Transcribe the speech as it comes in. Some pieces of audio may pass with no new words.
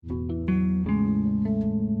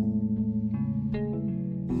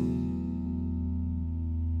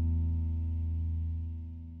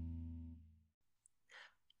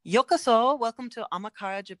Yokoso, welcome to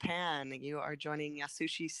Amakara, Japan. You are joining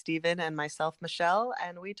Yasushi, Steven, and myself, Michelle,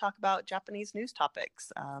 and we talk about Japanese news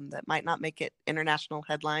topics that might not make it international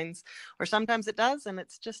headlines, or sometimes it does, and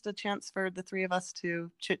it's just a chance for the three of us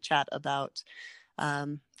to chit-chat about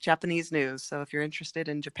Japanese news. So if you're interested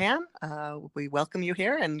in Japan, we welcome you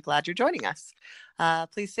here and glad you're joining us.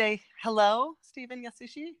 Please say hello, Steven,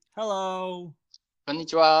 Yasushi. Hello. こんに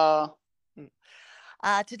ちは。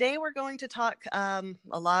Today we're going to talk a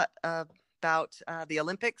lot about the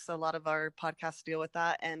Olympics. A lot of our podcasts deal with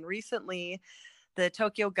that. And recently, the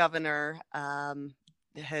Tokyo governor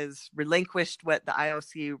has relinquished what the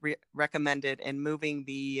IOC recommended in moving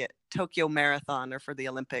the Tokyo Marathon, or for the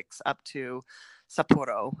Olympics, up to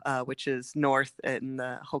Sapporo, which is north in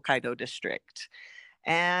the Hokkaido district.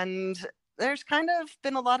 And there's kind of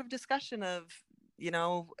been a lot of discussion of,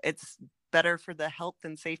 it's better for the health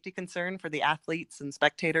and safety concern for the athletes and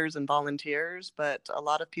spectators and volunteers, but a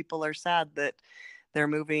lot of people are sad that they're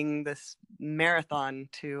moving this marathon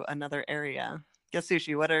to another area.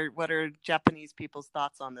 Yasushi, what are Japanese people's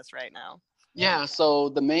thoughts on this right now? Yeah, so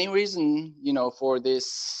the main reason, for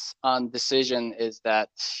this decision is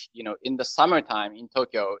that, in the summertime in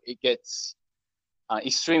Tokyo, it gets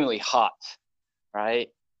extremely hot, right?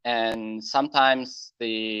 And sometimes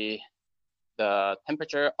the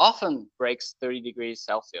temperature often breaks 30 degrees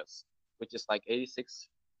Celsius, which is like 86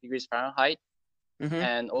 degrees Fahrenheit. Mm-hmm.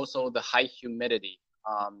 And also the high humidity.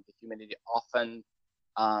 The humidity often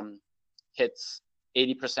hits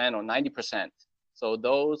 80% or 90%. So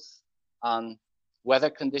those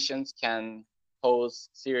weather conditions can pose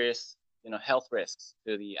serious, health risks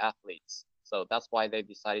to the athletes. So that's why they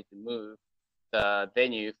decided to move the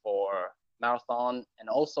venue for marathon and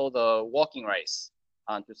also the walking race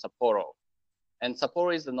to Sapporo. And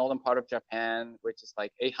Sapporo is the northern part of Japan, which is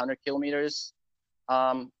like 800 kilometers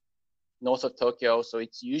north of Tokyo. So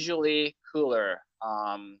it's usually cooler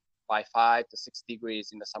by 5 to 6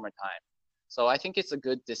 degrees in the summertime. So I think it's a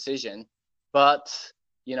good decision. But,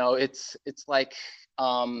 it's like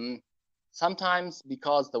sometimes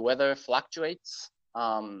because the weather fluctuates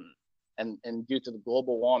and due to the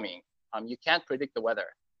global warming, you can't predict the weather.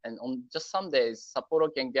 And on just some days,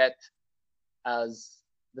 Sapporo can get as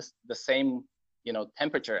the same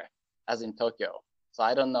temperature as in Tokyo. So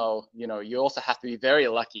I don't know, you also have to be very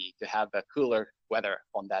lucky to have the cooler weather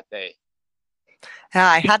on that day. Yeah,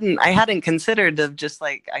 I hadn't considered of just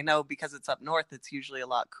like, I know because it's up north, it's usually a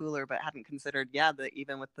lot cooler, but hadn't considered, that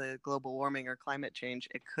even with the global warming or climate change,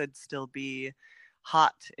 it could still be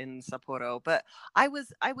hot in Sapporo. But I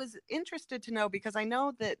was interested to know, because I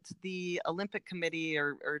know that the Olympic Committee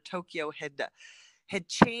or Tokyo had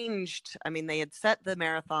changed. I mean, they had set the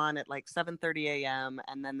marathon at like 7:30 a.m.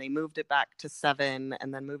 and then they moved it back to 7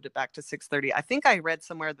 and then moved it back to 6:30. I think I read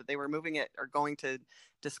somewhere that they were moving it, or going to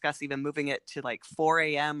discuss even moving it to like 4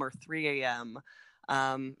 a.m. or 3 a.m.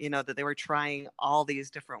 That they were trying all these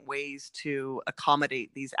different ways to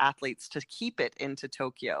accommodate these athletes to keep it into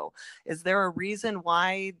Tokyo. Is there a reason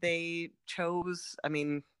why they chose,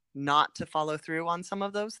 not to follow through on some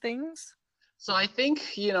of those things? So I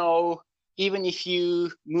think, even if you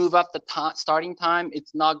move up the starting time,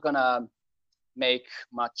 it's not gonna make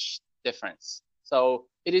much difference. So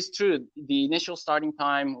it is true, the initial starting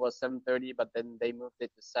time was 7:30, but then they moved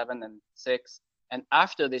it to 7 and 6. And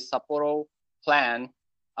after the Sapporo plan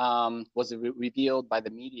was revealed by the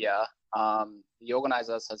media, the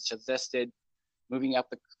organizers had suggested moving up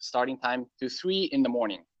the starting time to 3 in the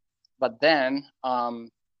morning. But then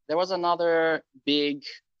there was another big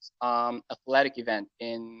athletic event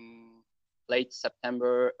in late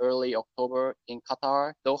September, early October in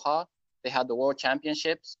Qatar, Doha. They had the World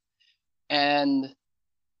Championships, and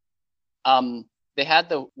they had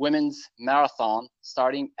the women's marathon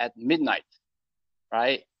starting at midnight,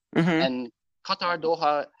 right? Mm-hmm. And Qatar,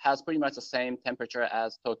 Doha has pretty much the same temperature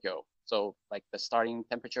as Tokyo. So like the starting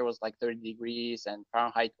temperature was like 30 degrees and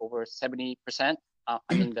Fahrenheit over 70%.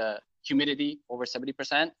 The humidity over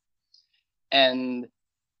 70%. And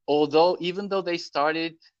even though they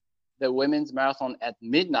started the women's marathon at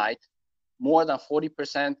midnight, more than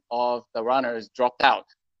 40% of the runners dropped out.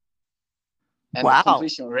 And wow. The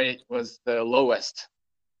completion rate was the lowest.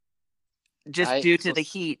 Just right? Due to the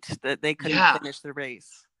heat, that they couldn't finish the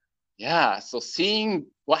race. Yeah, so seeing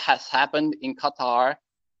what has happened in Qatar,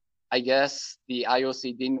 I guess the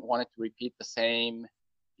IOC didn't want it to repeat the same,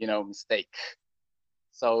 mistake.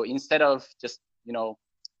 So instead of just,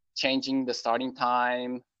 changing the starting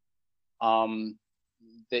time,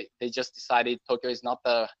 they just decided Tokyo is not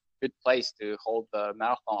the good place to hold the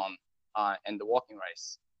marathon and the walking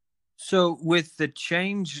race. So with the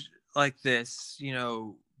change like this,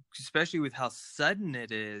 especially with how sudden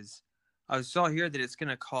it is. I saw here that it's going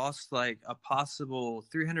to cost like a possible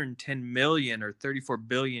 310 million or 34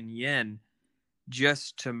 billion yen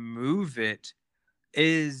just to move it.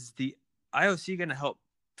 Is the IOC going to help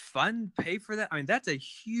pay for that? I mean, that's a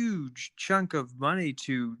huge chunk of money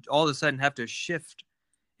to all of a sudden have to shift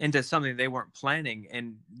into something they weren't planning.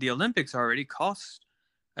 And the Olympics already cost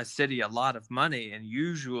a city a lot of money. And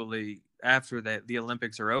usually after the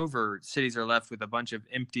Olympics are over, cities are left with a bunch of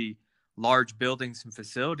empty, large buildings and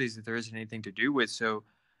facilities that there isn't anything to do with. So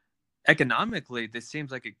economically, this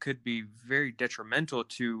seems like it could be very detrimental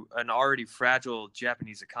to an already fragile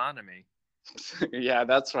Japanese economy. Yeah,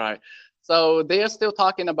 that's right. So they are still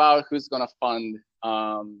talking about who's going to fund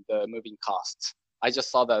the moving costs. I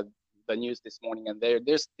just saw the news this morning, and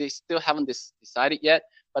they still haven't decided yet,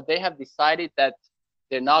 but they have decided that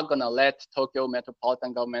they're not going to let Tokyo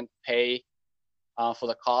metropolitan government pay for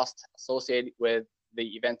the cost associated with the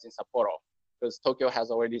events in Sapporo, because Tokyo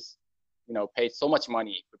has already, paid so much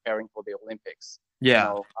money preparing for the Olympics.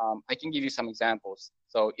 Yeah. I can give you some examples.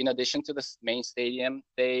 So in addition to the main stadium,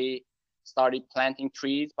 they started planting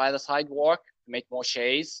trees by the sidewalk to make more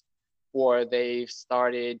shades, or they've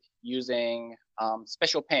started using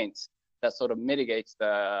special paints that sort of mitigates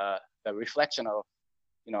the reflection of,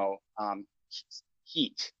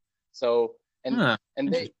 heat. So and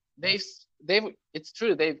they've it's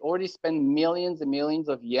true, they've already spent millions and millions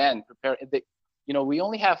of yen preparing. We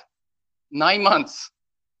only have 9 months,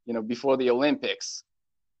 before the Olympics.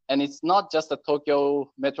 And it's not just the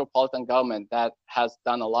Tokyo metropolitan government that has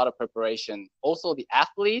done a lot of preparation. Also the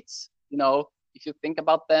athletes, if you think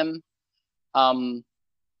about them,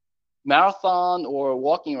 marathon or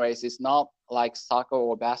walking race is not like soccer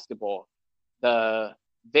or basketball. The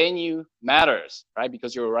venue matters, right?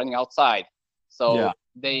 Because you're running outside. So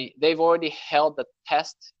they've already held the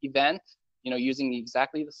test event, using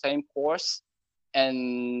exactly the same course.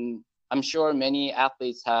 And I'm sure many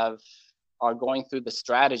athletes are going through the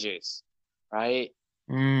strategies, right?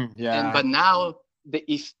 But now,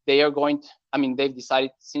 if they are going to, they've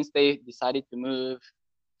decided, since they decided to move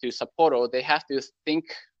to Sapporo, they have to think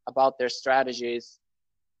about their strategies,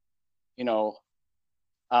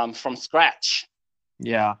 from scratch.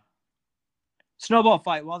 Yeah. Snowball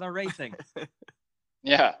fight while they're racing.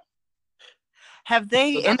 Yeah. Have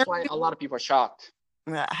they? So that's why a lot of people are shocked.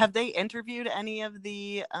 Have they interviewed any of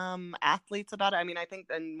the athletes about it? I think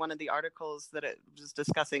in one of the articles that it was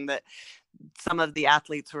discussing that some of the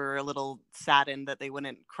athletes were a little saddened that they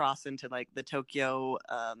wouldn't cross into like the Tokyo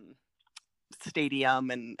stadium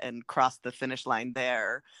and cross the finish line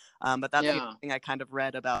there. But that's the thing I kind of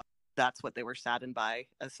read about. That's what they were saddened by,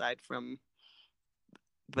 aside from.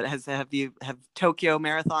 But have Tokyo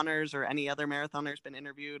marathoners or any other marathoners been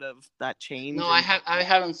interviewed of that change? No, I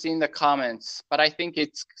haven't seen the comments, but I think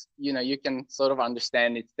it's, you can sort of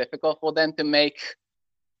understand it's difficult for them to make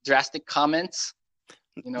drastic comments.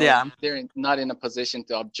 They're not in a position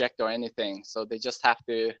to object or anything, so they just have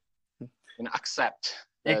to, accept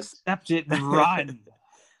it and run.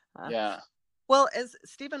 Yeah. Well, as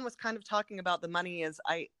Stephen was kind of talking about the money,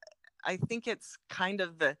 I think it's kind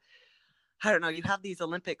of the. I don't know, you have these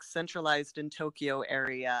Olympics centralized in Tokyo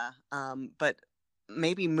area, but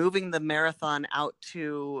maybe moving the marathon out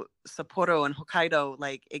to Sapporo and Hokkaido,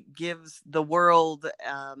 like it gives the world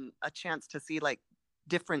a chance to see like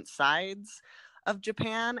different sides of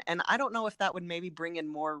Japan. And I don't know if that would maybe bring in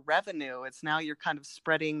more revenue. It's now you're kind of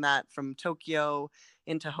spreading that from Tokyo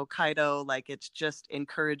into Hokkaido, like it's just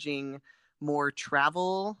encouraging more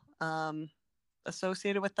travel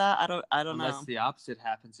associated with that. I don't know. Unless the opposite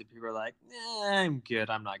happens and people are like, I'm good,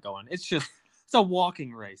 I'm not going. It's a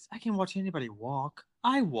walking race. I can watch anybody walk.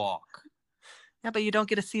 I walk. Yeah, but you don't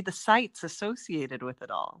get to see the sights associated with it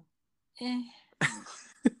all.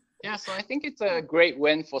 Yeah, so I think it's a great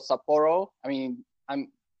win for Sapporo.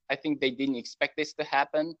 I think they didn't expect this to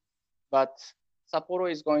happen, but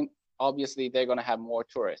Sapporo is obviously they're going to have more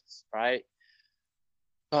tourists, right?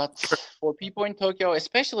 But for people in Tokyo,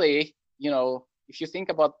 especially, if you think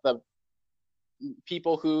about the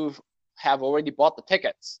people who have already bought the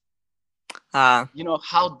tickets,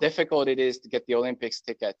 how difficult it is to get the Olympics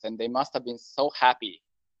tickets, and they must have been so happy.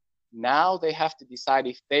 Now they have to decide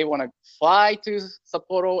if they want to fly to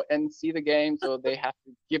Sapporo and see the games, or they have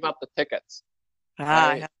to give up the tickets.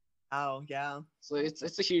 Right? Oh, yeah. So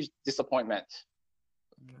it's a huge disappointment.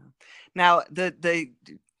 Now, the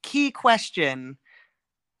key question.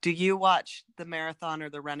 Do you watch the marathon or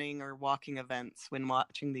the running or walking events when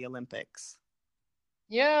watching the Olympics?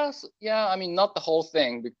 Yes, yeah. Not the whole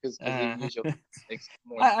thing because it usually takes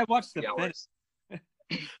more. I watched the hours.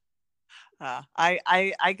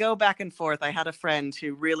 I go back and forth. I had a friend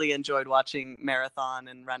who really enjoyed watching marathon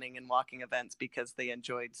and running and walking events because they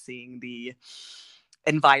enjoyed seeing the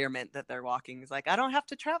environment that they're walking. He's like, I don't have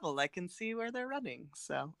to travel. I can see where they're running.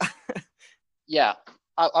 So Yeah,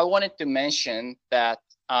 I wanted to mention that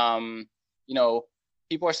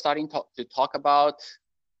people are starting to talk about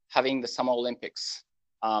having the Summer Olympics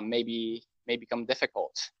maybe may become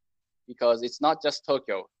difficult because it's not just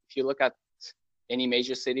Tokyo. If you look at any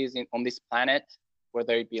major cities on this planet,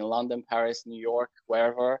 whether it be in London, Paris, New York,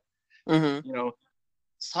 wherever,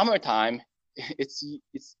 summertime, it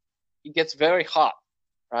gets very hot,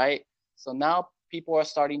 right? So now people are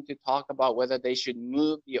starting to talk about whether they should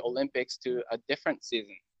move the Olympics to a different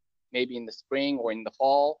season, maybe in the spring or in the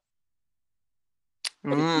fall.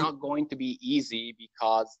 But it's not going to be easy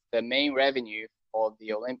because the main revenue for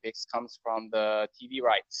the Olympics comes from the TV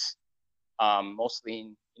rights, mostly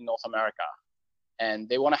in North America. And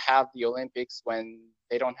they want to have the Olympics when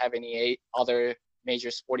they don't have any other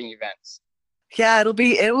major sporting events. Yeah,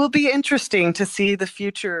 it will be interesting to see the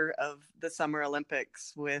future of the Summer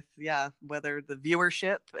Olympics with whether the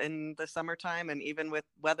viewership in the summertime and even with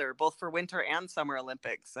weather, both for winter and Summer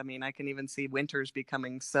Olympics. I mean, I can even see winters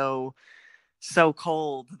becoming so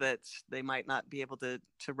cold that they might not be able to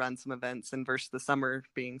run some events, and versus the summer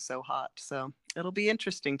being so hot. So it'll be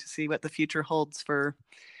interesting to see what the future holds for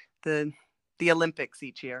the Olympics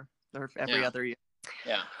each year or every other year.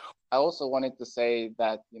 Yeah. I also wanted to say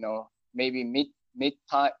that, maybe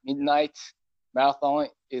midnight marathon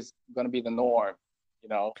is going to be the norm, I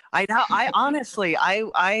know. I honestly,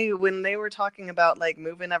 I when they were talking about like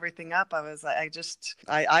moving everything up, I was like,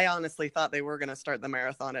 I honestly thought they were going to start the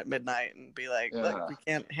marathon at midnight and be like, look, we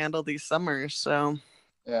can't handle these summers. So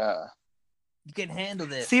yeah, you can handle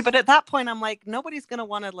this. See, but at that point, I'm like, nobody's going to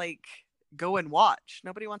want to like go and watch.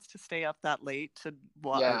 Nobody wants to stay up that late to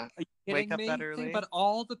watch. Yeah. Wake up that early. Think about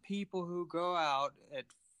all the people who go out at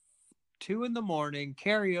 2 a.m.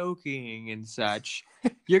 karaokeing and such.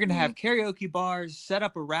 You're gonna have karaoke bars set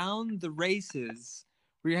up around the races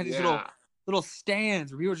where you have these little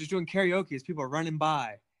stands where people are just doing karaoke as people are running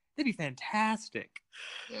by. That'd be fantastic.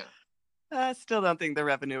 Yeah. I still don't think the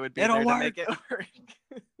revenue would be there to make it work.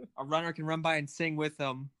 A runner can run by and sing with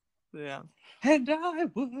them. Yeah. And I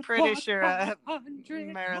would pretty sure a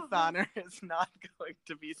marathoner is not going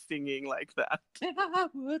to be singing like that. And I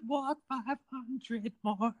would walk 500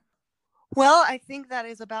 more. Well, I think that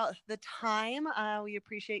is about the time. We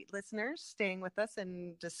appreciate listeners staying with us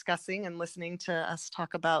and discussing and listening to us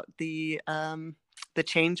talk about the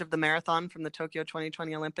change of the marathon from the Tokyo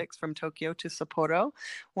 2020 Olympics from Tokyo to Sapporo.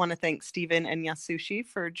 Want to thank Stephen and Yasushi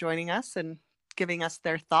for joining us and giving us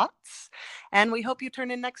their thoughts. And we hope you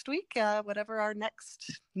tune in next week, whatever our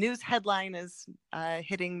next news headline is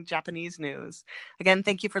hitting Japanese news. Again,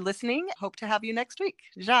 thank you for listening. Hope to have you next week.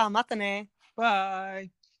 Ja, mata ne. Bye.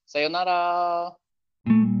 さよなら。